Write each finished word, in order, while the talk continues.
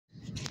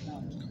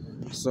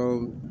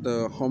So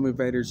the home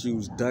invaders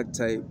used duct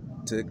tape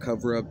to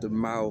cover up the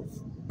mouth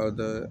of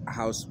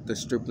the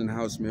stripling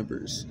house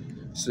members,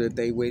 so that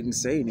they wouldn't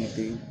say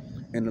anything.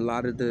 And a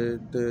lot of the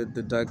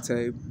duct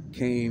tape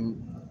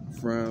came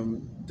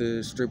from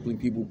the stripling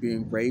people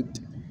being raped.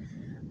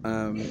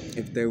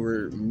 If they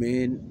were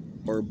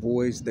men or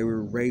boys, they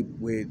were raped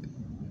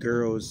with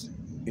girls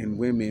and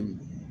women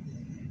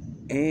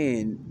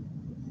and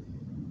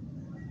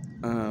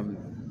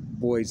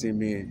boys and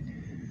men.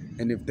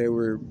 And if they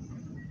were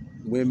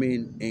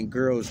women and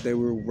girls, they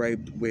were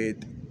raped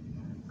with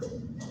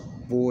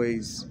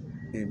boys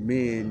and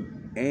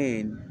men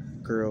and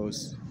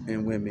girls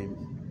and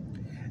women.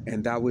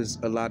 And that was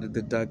a lot of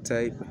the duct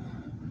tape.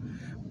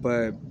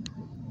 But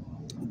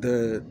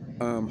the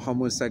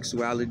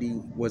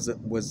homosexuality was a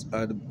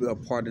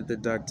part of the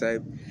duct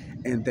tape,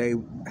 and they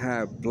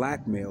had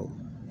blackmail.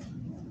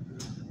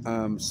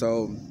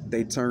 So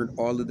they turned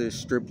all of the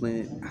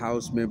stripling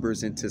house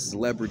members into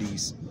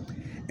celebrities,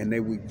 and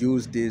they would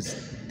use these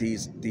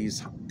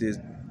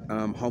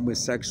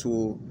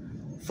homosexual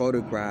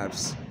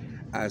photographs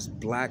as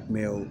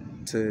blackmail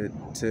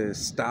to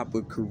stop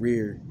a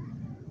career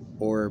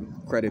or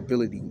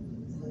credibility.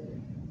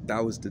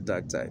 That was the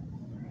duct tape.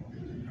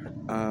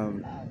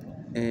 Um,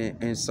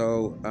 and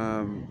so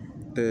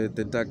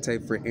the duct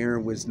tape for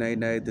Aaron was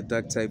Nene. The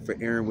duct tape for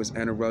Aaron was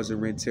Anna Rosa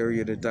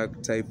Renteria. The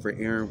duct tape for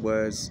Aaron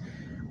was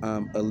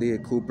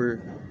Aaliyah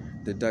Cooper.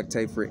 The duct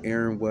tape for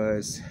Aaron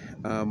was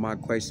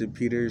Marquesha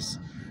Peters.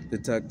 The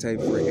duct tape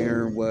for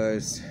Aaron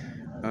was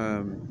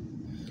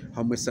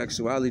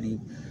homosexuality.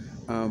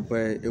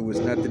 But it was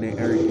nothing that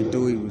Aaron could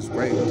do. He was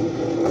raped.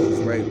 I was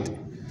raped.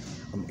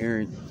 I'm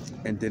Aaron.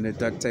 And then the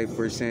duct tape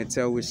for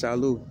Chantel was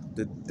Shalou.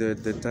 The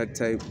duct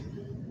tape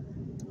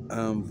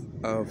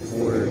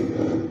for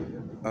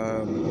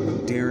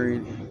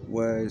Darren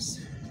was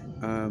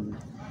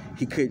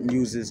he couldn't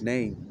use his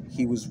name.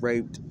 He was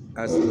raped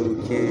as a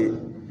little kid,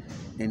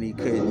 and he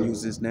couldn't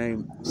use his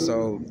name.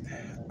 So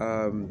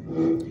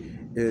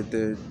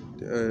it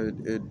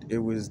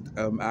was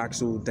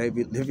actual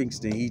David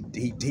Livingston. He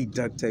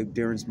duct taped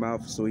Darren's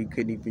mouth, so he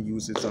couldn't even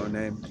use his own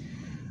name.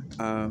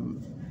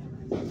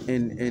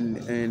 And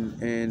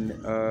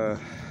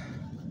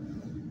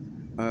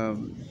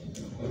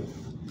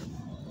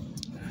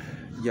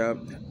yeah,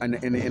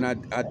 and I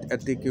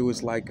think it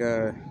was like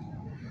and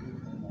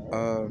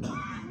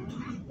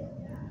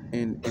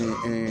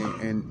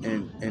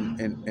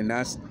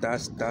that's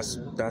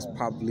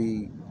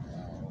probably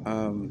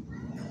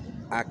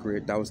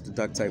accurate. That was the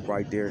duct tape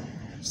right there.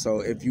 So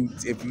if you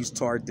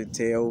start to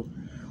tell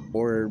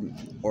or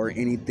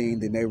anything,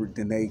 then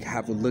they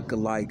have a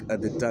look-alike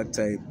of the duct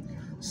tape,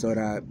 so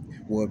that,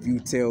 well, if you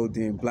tell,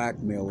 then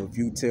blackmail. If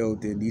you tell,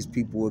 then these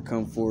people will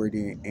come forward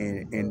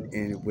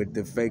and with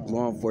the fake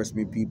law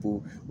enforcement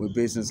people with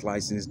business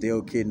license,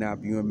 they'll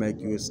kidnap you and make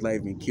you a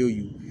slave and kill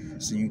you,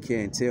 so you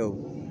can't tell.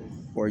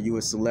 Or you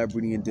a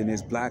celebrity, and then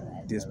this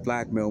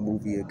blackmail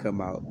movie had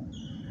come out,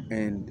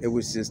 and it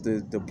was just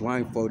the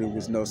blindfolded,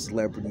 was no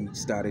celebrity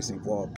status involved.